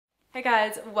Hey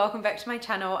guys, welcome back to my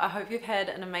channel. I hope you've had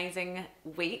an amazing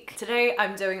week. Today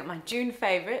I'm doing my June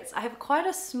favorites. I have quite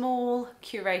a small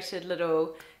curated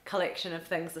little collection of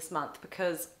things this month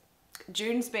because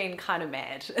June's been kind of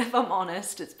mad, if I'm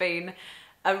honest. It's been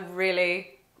a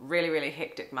really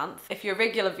hectic month. If you're a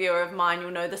regular viewer of mine,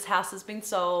 you'll know this house has been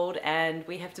sold and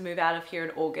we have to move out of here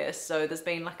in August. So there's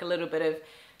been like a little bit of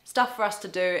stuff for us to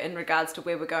do in regards to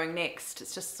where we're going next.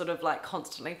 It's just sort of like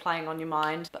constantly playing on your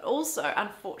mind. But also,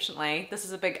 unfortunately, this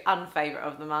is a big unfavorite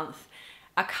of the month.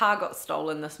 Our car got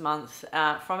stolen this month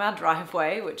from our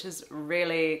driveway, which is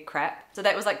really crap. So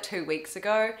that was like 2 weeks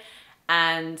ago.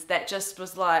 And that just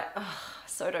was like, oh,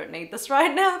 so don't need this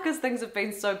right now because things have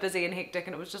been so busy and hectic,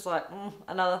 and it was just like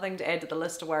another thing to add to the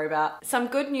list to worry about. Some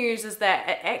good news is that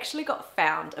it actually got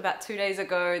found about 2 days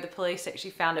ago. The police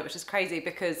actually found it, which is crazy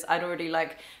because I'd already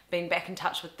been back in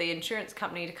touch with the insurance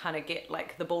company to kind of get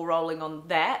the ball rolling on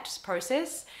that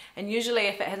process. And usually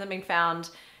if it hasn't been found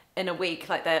in a week,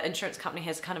 the insurance company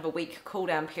has kind of a week cool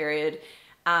down period.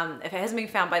 If it hasn't been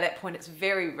found by that point, it's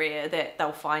very rare that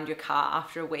they'll find your car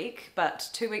after a week. But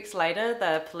 2 weeks later,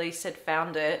 the police had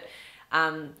found it,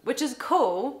 which is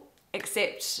cool,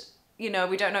 except, you know,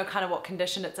 we don't know kind of what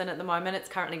condition it's in at the moment. It's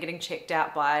currently getting checked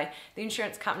out by the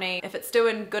insurance company. If it's still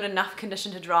in good enough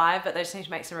condition to drive, but they just need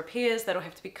to make some repairs, that'll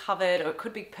have to be covered, or it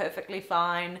could be perfectly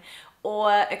fine,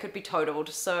 or it could be totaled.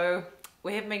 So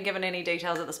we haven't been given any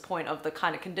details at this point of the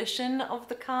kind of condition of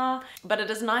the car, but it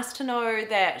is nice to know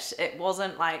that it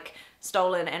wasn't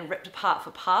stolen and ripped apart for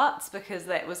parts, because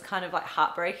that was kind of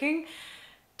heartbreaking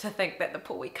to think that the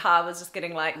poor wee car was just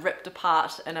getting ripped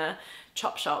apart in a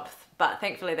chop shop. But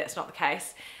thankfully that's not the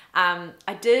case.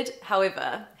 I did,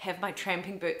 however, have my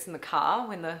tramping boots in the car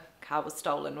when the car was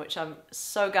stolen, which I'm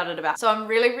so gutted about. So I'm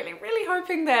really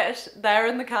hoping that they're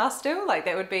in the car still.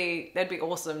 that'd be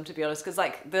awesome, to be honest, because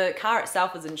the car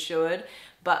itself is insured,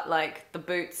 but the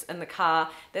boots in the car,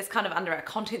 that's kind of under our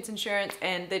contents insurance,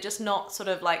 and they're just not sort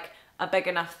of a big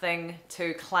enough thing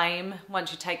to claim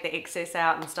once you take the excess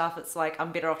out and stuff. It's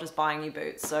I'm better off just buying new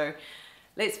boots. So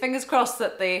let's fingers crossed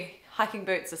that the hiking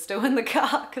boots are still in the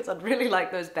car, because I'd really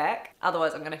like those back.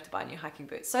 Otherwise I'm gonna have to buy new hiking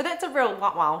boots. So that's a real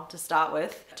wow to start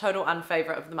with. Total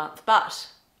unfavorite of the month, but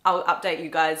I'll update you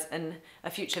guys in a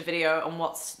future video on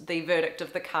what's the verdict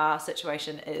of the car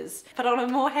situation is. But on a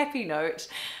more happy note,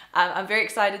 I'm very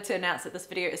excited to announce that this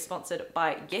video is sponsored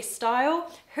by YesStyle,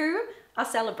 who are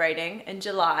celebrating in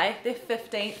July their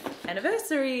 15th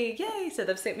anniversary. Yay! So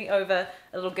they've sent me over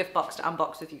a little gift box to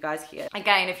unbox with you guys here.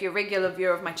 Again, if you're a regular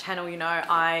viewer of my channel, you know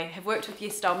I have worked with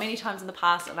YesStyle many times in the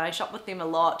past, and I shop with them a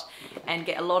lot and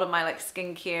get a lot of my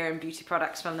skincare and beauty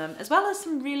products from them, as well as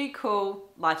some really cool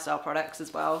lifestyle products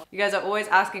as well. You guys are always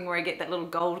asking where I get that little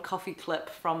gold coffee clip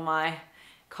from my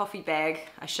coffee bag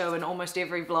I show in almost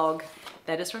every vlog.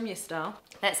 That is from YesStyle.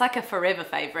 That's a forever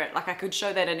favorite. I could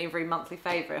show that in every monthly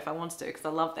favorite if I wanted to, because I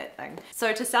love that thing.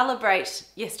 So to celebrate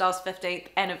YesStyle's 15th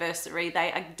anniversary,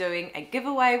 they are doing a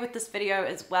giveaway with this video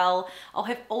as well. I'll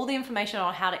have all the information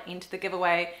on how to enter the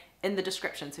giveaway in the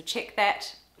description, so check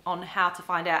that on how to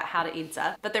find out how to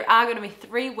enter. But there are going to be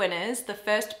 3 winners. The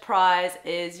first prize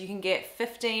is you can get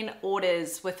 15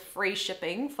 orders with free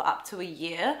shipping for up to a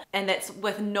year, and that's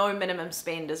with no minimum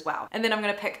spend as well. And then I'm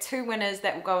going to pick 2 winners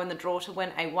that will go in the draw to win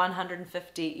a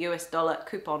 $150 US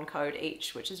coupon code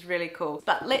each, which is really cool.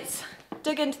 But let's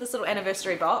dig into this little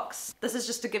anniversary box. This is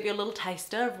just to give you a little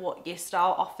taster of what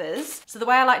YesStyle offers. So the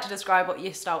way I like to describe what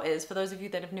YesStyle is, for those of you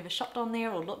that have never shopped on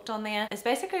there or looked on there, it's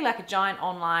basically a giant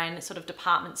online sort of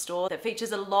department store that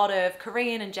features a lot of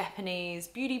Korean and Japanese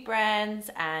beauty brands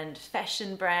and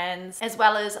fashion brands, as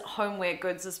well as homeware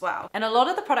goods as well. And a lot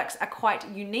of the products are quite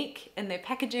unique in their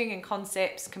packaging and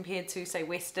concepts compared to, say,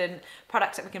 Western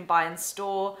products that we can buy in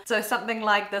store. So something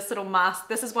like this little mask,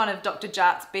 this is one of Dr.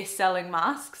 Jart's best-selling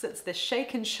masks. It's the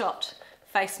Shake and Shot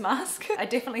face mask. I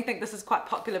definitely think this is quite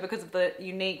popular because of the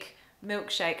unique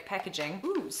milkshake packaging.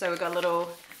 Ooh, so we've got a little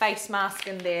face mask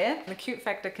in there. And the cute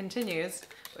factor continues.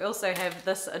 We also have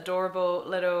this adorable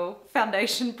little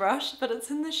foundation brush, but it's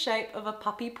in the shape of a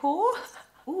puppy paw.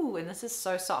 Ooh, and this is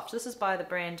so soft. This is by the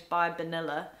brand By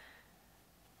Vanilla.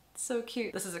 So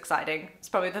cute. This is exciting. It's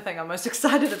probably the thing I'm most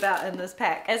excited about in this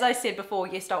pack. As I said before,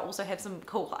 YesStyle also have some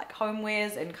cool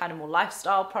homewares and kind of more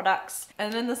lifestyle products.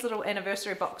 And in this little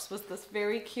anniversary box was this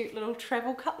very cute little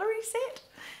travel cutlery set.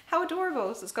 How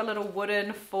adorable. So it's got a little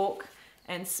wooden fork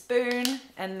and spoon,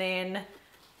 and then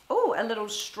a little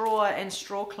straw and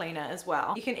straw cleaner as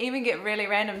well. You can even get really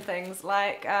random things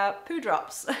like poo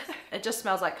drops. It just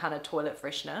smells like kind of toilet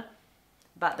freshener,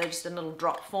 but they're just in little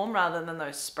drop form rather than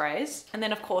those sprays. And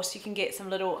then of course you can get some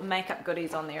little makeup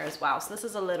goodies on there as well. So this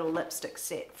is a little lipstick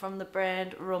set from the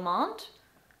brand Romand.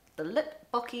 the Lip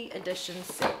Bocky Edition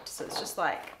set. So it's just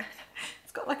like,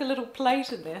 it's got like a little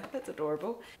plate in there. That's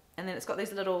adorable. And then it's got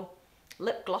these little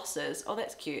lip glosses. Oh,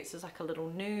 that's cute. So it's like a little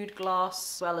nude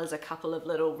gloss, as well as a couple of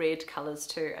little red colors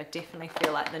too. I definitely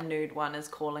feel like the nude one is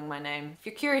calling my name. If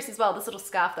you're curious as well, this little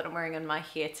scarf that I'm wearing in my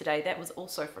hair today, that was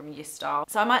also from YesStyle.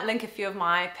 So I might link a few of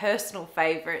my personal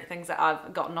favorite things that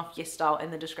I've gotten off YesStyle in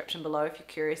the description below if you're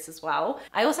curious as well.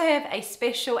 I also have a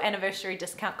special anniversary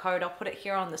discount code. I'll put it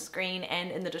here on the screen and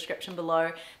in the description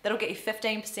below. That'll get you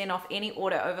 15% off any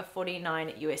order over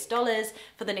 $49 US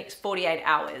for the next 48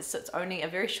 hours. So it's only a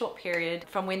very short period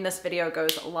from when this video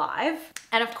goes live.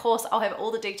 And of course, I'll have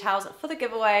all the details for the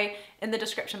giveaway in the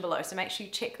description below. So make sure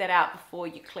you check that out before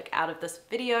you click out of this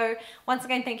video. Once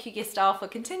again, thank you YesStyle for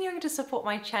continuing to support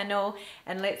my channel,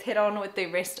 and let's head on with the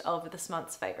rest of this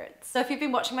month's favorites. So if you've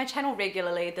been watching my channel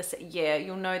regularly this year,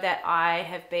 you'll know that I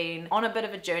have been on a bit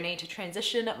of a journey to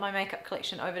transition my makeup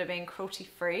collection over to being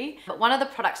cruelty-free. But one of the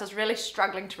products I was really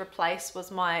struggling to replace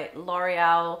was my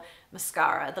L'Oreal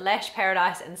mascara, the Lash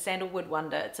Paradise in Sandalwood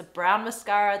Wonder. It's a brown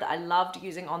mascara that I loved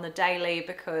using on the daily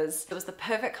because it was the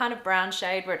perfect kind of brown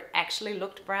shade where it actually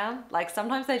looked brown. Like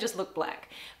sometimes they just look black,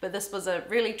 but this was a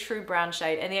really true brown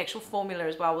shade, and the actual formula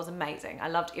as well was amazing. I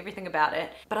loved everything about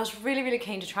it, but I was really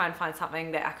keen to try and find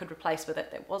something that I could replace with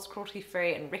it that was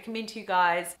cruelty-free and recommend to you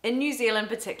guys. In New Zealand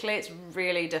particularly, it's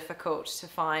really difficult to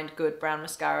find good brown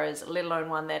mascaras, let alone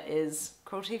one that is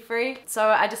cruelty-free. So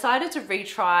I decided to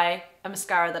retry a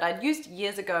mascara that I'd used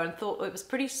years ago and thought it was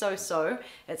pretty so-so.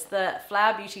 It's the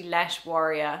Flower Beauty Lash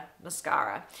Warrior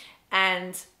mascara.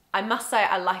 And I must say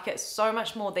I like it so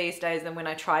much more these days than when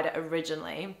I tried it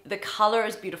originally. The color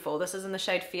is beautiful. This is in the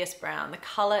shade Fierce Brown. The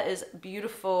color is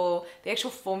beautiful. The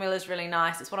actual formula is really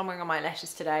nice. It's what I'm wearing on my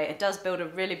lashes today. It does build a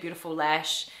really beautiful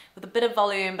lash with a bit of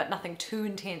volume, but nothing too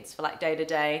intense for like day to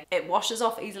day. It washes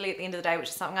off easily at the end of the day, which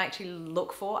is something I actually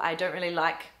look for. I don't really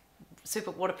like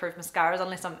super waterproof mascaras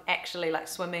unless I'm actually like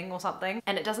swimming or something,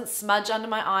 and it doesn't smudge under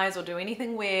my eyes or do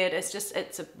anything weird.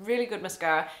 It's a really good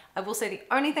mascara. I will say the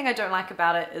only thing I don't like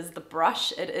about it is the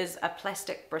brush. It is a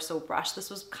plastic bristle brush.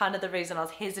 This was kind of the reason I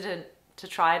was hesitant to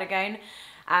try it again,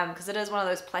 because it is one of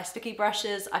those plasticky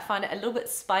brushes. I find it a little bit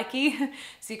spiky,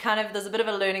 so there's a bit of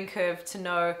a learning curve to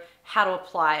know how to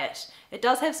apply it. It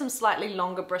does have some slightly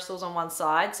longer bristles on one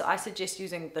side, so I suggest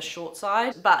using the short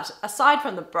side. But aside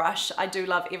from the brush, I do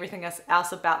love everything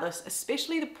else about this,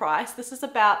 especially the price. This is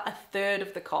about 1/3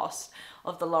 of the cost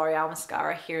of the L'Oreal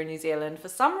mascara here in New Zealand. For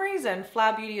some reason,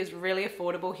 Flower Beauty is really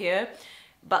affordable here,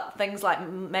 but things like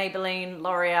Maybelline,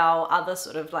 L'Oreal, other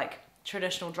sort of like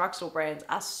traditional drugstore brands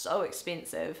are so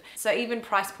expensive. So even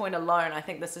price point alone, I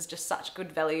think this is just such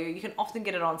good value. You can often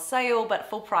get it on sale, but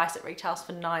full price it retails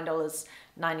for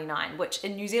 $9.99, which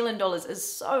in New Zealand dollars is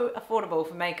so affordable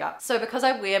for makeup. So because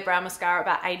I wear brown mascara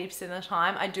about 80% of the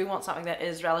time, I do want something that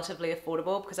is relatively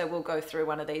affordable, because I will go through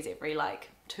one of these every like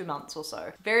 2 months or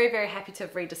so. Very happy to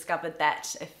have rediscovered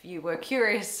that, if you were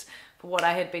curious for what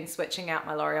I had been switching out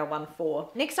my L'Oreal one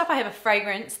for. Next up, I have a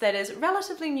fragrance that is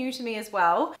relatively new to me as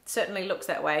well. It certainly looks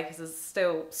that way because there's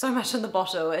still so much in the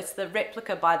bottle. It's the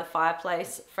Replica by the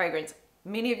Fireplace fragrance.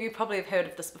 Many of you probably have heard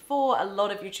of this before. A lot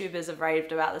of YouTubers have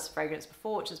raved about this fragrance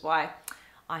before, which is why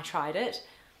I tried it.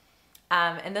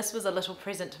 And this was a little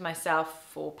present to myself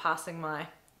for passing my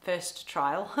first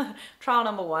trial, trial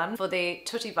number 1 for the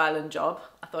Tutti Violin job.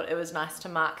 I thought it was nice to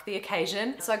mark the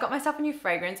occasion. So I got myself a new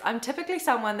fragrance. I'm typically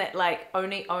someone that like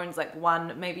only owns like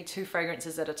 1, maybe 2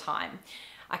 fragrances at a time.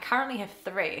 I currently have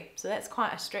 3, so that's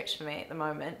quite a stretch for me at the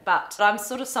moment. But I'm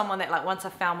sort of someone that like once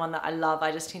I've found one that I love,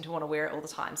 I just tend to want to wear it all the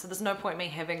time. So there's no point me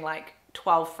having like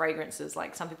 12 fragrances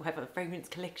like some people have a fragrance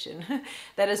collection.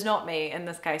 That is not me in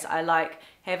this case. I like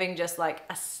having just like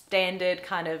a standard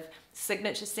kind of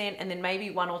signature scent and then maybe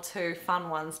 1 or 2 fun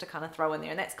ones to kind of throw in there,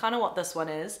 and that's kind of what this one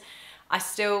is. I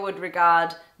still would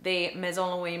regard the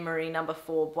Maison Louis Marie No.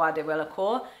 4 Bois de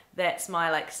Wellicourt. That's my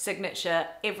like signature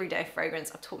everyday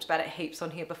fragrance. I've talked about it heaps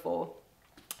on here before,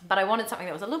 but I wanted something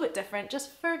that was a little bit different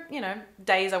just for, you know,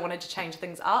 days I wanted to change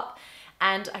things up.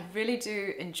 And I really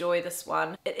do enjoy this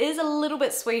one. It is a little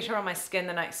bit sweeter on my skin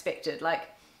than I expected.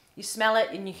 Like, you smell it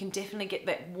and you can definitely get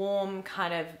that warm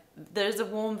kind of, there's a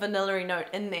warm vanilla-y note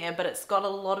in there, but it's got a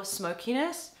lot of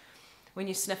smokiness when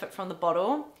you sniff it from the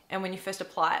bottle and when you first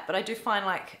apply it. But I do find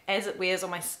like as it wears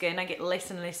on my skin, I get less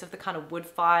and less of the kind of wood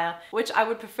fire, which I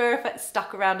would prefer if it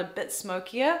stuck around a bit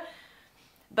smokier.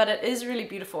 But it is really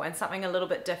beautiful and something a little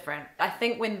bit different. I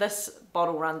think when this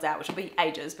bottle runs out, which will be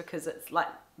ages because it's like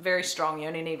very strong, you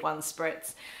only need 1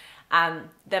 spritz,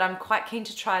 that I'm quite keen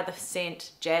to try the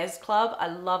scent Jazz Club. I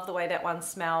love the way that one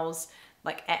smells.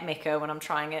 like at Mecca when I'm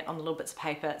trying it on the little bits of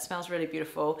paper. It smells really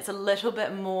beautiful. It's a little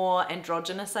bit more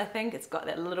androgynous, I think. It's got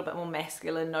that little bit more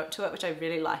masculine note to it, which I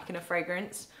really like in a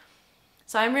fragrance.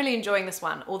 So I'm really enjoying this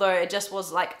one, although it just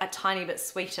was like a tiny bit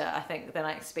sweeter, I think, than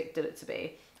I expected it to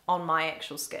be on my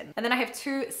actual skin. And then I have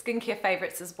two skincare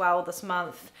favorites as well this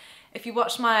month. If you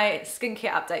watch my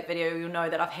skincare update video, you'll know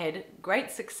that I've had great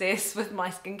success with my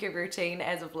skincare routine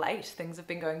as of late. Things have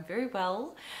been going very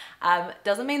well.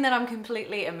 Doesn't mean that I'm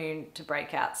completely immune to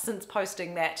breakouts. Since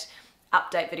posting that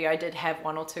update video, I did have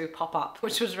one or two pop up,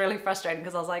 which was really frustrating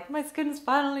because I was like, my skin's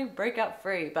finally breakout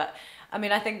free. But I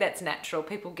mean, I think that's natural.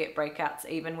 People get breakouts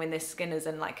even when their skin is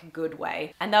in like a good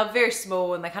way. And they're very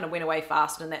small and they kind of went away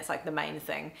fast, and that's like the main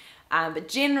thing. But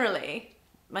generally,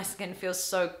 my skin feels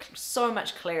so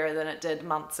much clearer than it did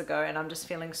months ago, and I'm just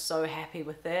feeling so happy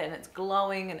with it, and it's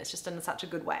glowing and it's just in such a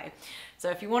good way. So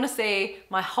if you want to see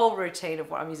my whole routine of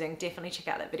what I'm using, definitely check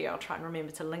out that video. I'll try and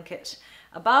remember to link it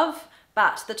above.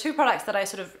 But the two products that I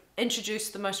sort of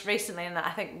introduced the most recently and that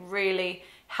I think really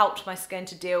helped my skin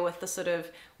to deal with the sort of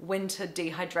winter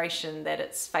dehydration that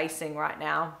it's facing right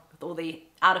now, with all the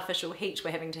artificial heat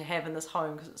we're having to have in this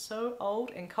home because it's so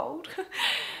old and cold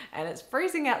and it's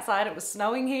freezing outside. It was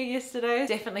snowing here yesterday.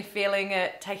 Definitely feeling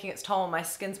it taking its toll on my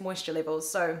skin's moisture levels.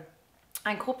 So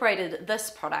I incorporated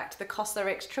this product, the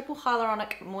Cosrx Triple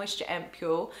Hyaluronic Moisture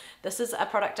Ampule. This is a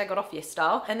product I got off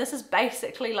YesStyle, and this is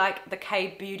basically like the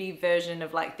K-Beauty version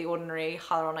of like the ordinary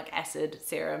hyaluronic acid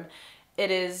serum. It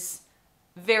is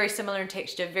very similar in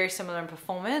texture, very similar in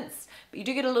performance, but you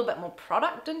do get a little bit more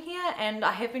product in here, and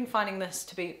I have been finding this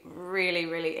to be really,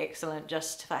 really excellent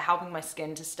just for helping my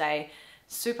skin to stay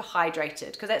super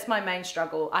hydrated, because that's my main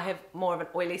struggle. I have more of an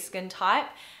oily skin type,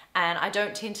 and I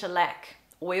don't tend to lack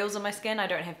oils on my skin. I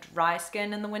don't have dry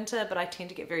skin in the winter, but I tend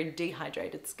to get very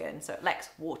dehydrated skin, so it lacks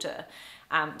water.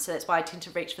 So that's why I tend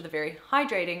to reach for the very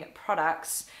hydrating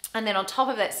products. And then on top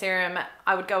of that serum,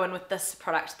 I would go in with this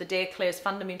product, the Dare Clear's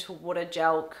Fundamental Water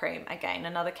Gel Cream. Again,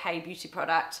 another K-Beauty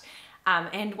product,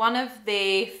 and one of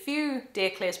the few Dare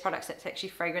Clear's products that's actually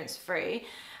fragrance free.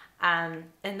 And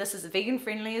this is vegan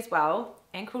friendly as well,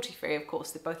 and cruelty free, of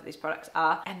course, both of these products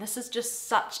are. And this is just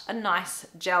such a nice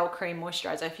gel cream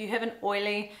moisturizer. If you have an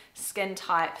oily skin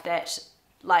type that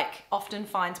like often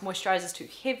finds moisturizers too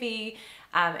heavy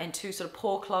and too sort of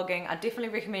pore clogging, I definitely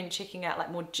recommend checking out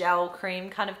like more gel cream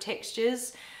kind of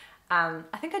textures. I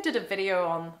think I did a video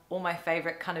on all my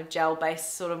favorite kind of gel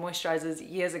based sort of moisturizers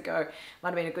years ago. Might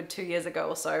have been a good 2 years ago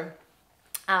or so.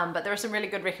 But there are some really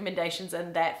good recommendations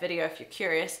in that video if you're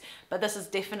curious. But this is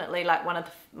definitely like one of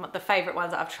the favorite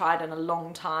ones that I've tried in a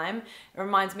long time. It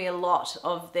reminds me a lot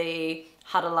of the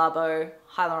Hada Labo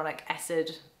hyaluronic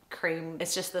acid cream.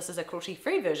 It's just this is a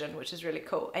cruelty-free version, which is really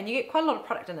cool. And you get quite a lot of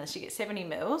product in this. You get 70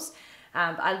 mils.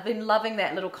 I've been loving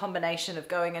that little combination of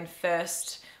going in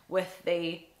first with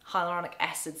the hyaluronic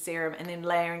acid serum and then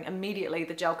layering immediately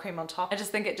the gel cream on top. I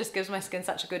just think it just gives my skin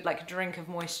such a good like drink of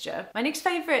moisture. My next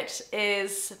favorite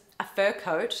is a fur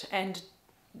coat, and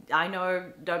I know,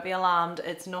 don't be alarmed,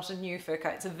 it's not a new fur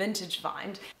coat, it's a vintage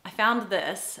find. I found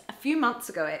this a few months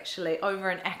ago actually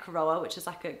over in Akaroa, which is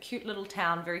like a cute little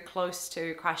town very close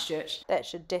to Christchurch. That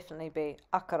should definitely be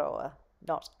Akaroa,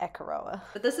 not Akaroa.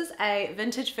 But this is a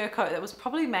vintage fur coat that was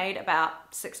probably made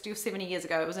about 60 or 70 years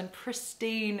ago. It was in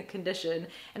pristine condition,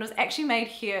 and it was actually made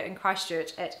here in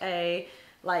Christchurch at a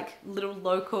like little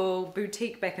local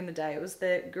boutique back in the day. It was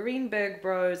the Greenberg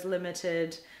Bros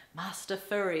Limited Master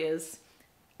Furriers,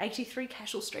 83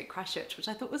 Cashel Street, Christchurch, which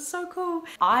I thought was so cool.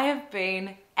 I have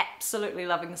been absolutely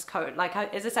loving this coat. Like,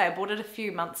 as I say, I bought it a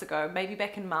few months ago, maybe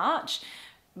back in March,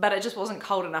 but it just wasn't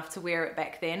cold enough to wear it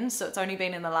back then. So it's only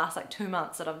been in the last like 2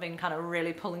 months that I've been kind of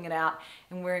really pulling it out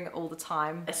and wearing it all the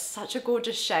time. It's such a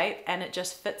gorgeous shape, and it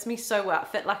just fits me so well. It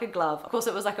fit like a glove. Of course,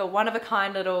 it was like a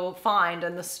one-of-a-kind little find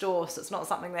in the store, so it's not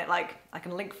something that like I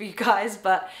can link for you guys,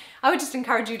 but I would just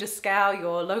encourage you to scour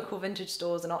your local vintage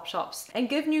stores and op shops and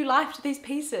give new life to these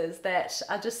pieces that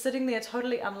are just sitting there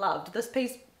totally unloved. This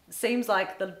piece seems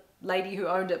like the lady who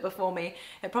owned it before me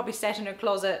had probably sat in her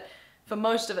closet for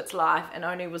most of its life and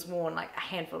only was worn like a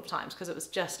handful of times because it was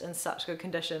just in such good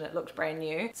condition. It looked brand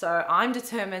new. So I'm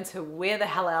determined to wear the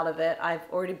hell out of it. I've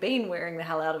already been wearing the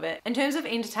hell out of it. In terms of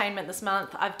entertainment this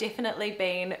month, I've definitely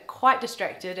been quite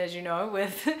distracted, as you know,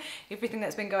 with everything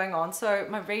that's been going on. So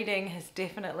my reading has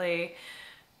definitely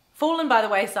fallen by the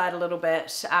wayside a little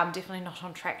bit. Definitely not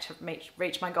on track to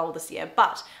reach my goal this year,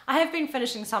 but I have been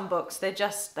finishing some books. They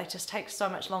just take so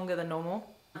much longer than normal.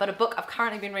 But a book I've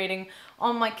currently been reading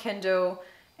on my Kindle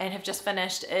and have just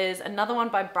finished is another one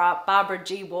by Barbara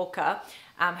G. Walker,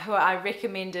 who I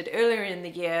recommended earlier in the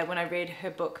year when I read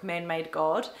her book Man-Made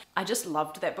God. I just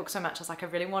loved that book so much. I was like, I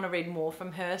really want to read more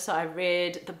from her. So I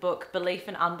read the book Belief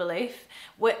and Unbelief,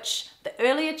 which the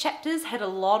earlier chapters had a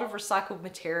lot of recycled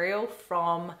material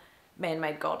from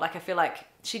Man-Made God. Like, I feel like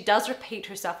she does repeat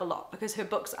herself a lot because her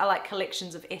books are like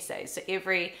collections of essays. So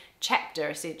every chapter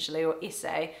essentially, or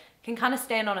essay, can kind of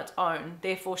stand on its own.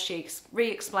 Therefore she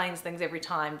re-explains things every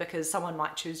time because someone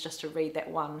might choose just to read that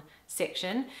one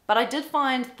section. But I did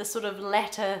find the sort of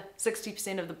latter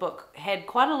 60% of the book had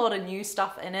quite a lot of new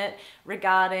stuff in it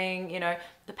regarding, you know,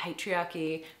 the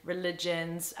patriarchy,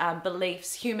 religions,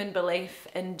 beliefs, human belief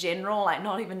in general, like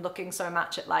not even looking so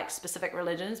much at like specific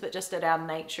religions, but just at our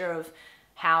nature of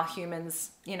how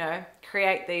humans, you know,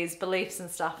 create these beliefs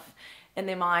and stuff in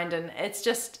their mind. And it's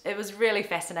just, it was really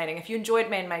fascinating. If you enjoyed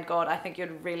Man-Made God, I think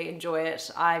you'd really enjoy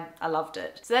it. I loved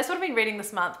it. So that's what I've been reading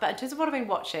this month. But in terms of what I've been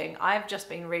watching, I've just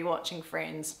been rewatching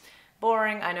Friends.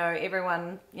 Boring, I know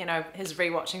everyone, you know, is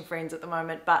rewatching Friends at the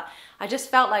moment, but I just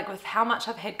felt like with how much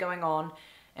I've had going on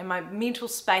and my mental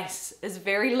space is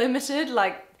very limited,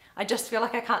 like I just feel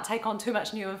like I can't take on too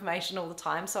much new information all the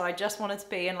time. So I just wanted to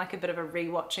be in like a bit of a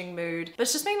rewatching mood. But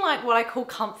it's just been like what I call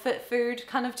comfort food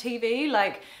kind of TV.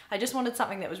 Like I just wanted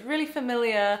something that was really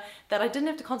familiar, that I didn't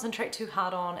have to concentrate too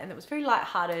hard on, and that was very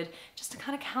lighthearted, just to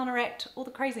kind of counteract all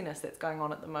the craziness that's going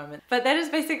on at the moment. But that is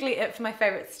basically it for my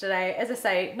favorites today. As I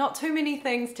say, not too many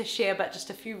things to share, but just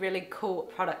a few really cool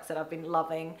products that I've been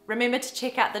loving. Remember to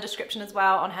check out the description as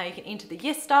well on how you can enter the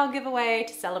YesStyle giveaway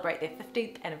to celebrate their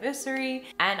 15th anniversary.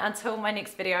 And until my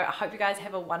next video, I hope you guys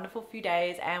have a wonderful few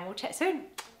days and we'll chat soon.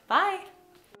 Bye.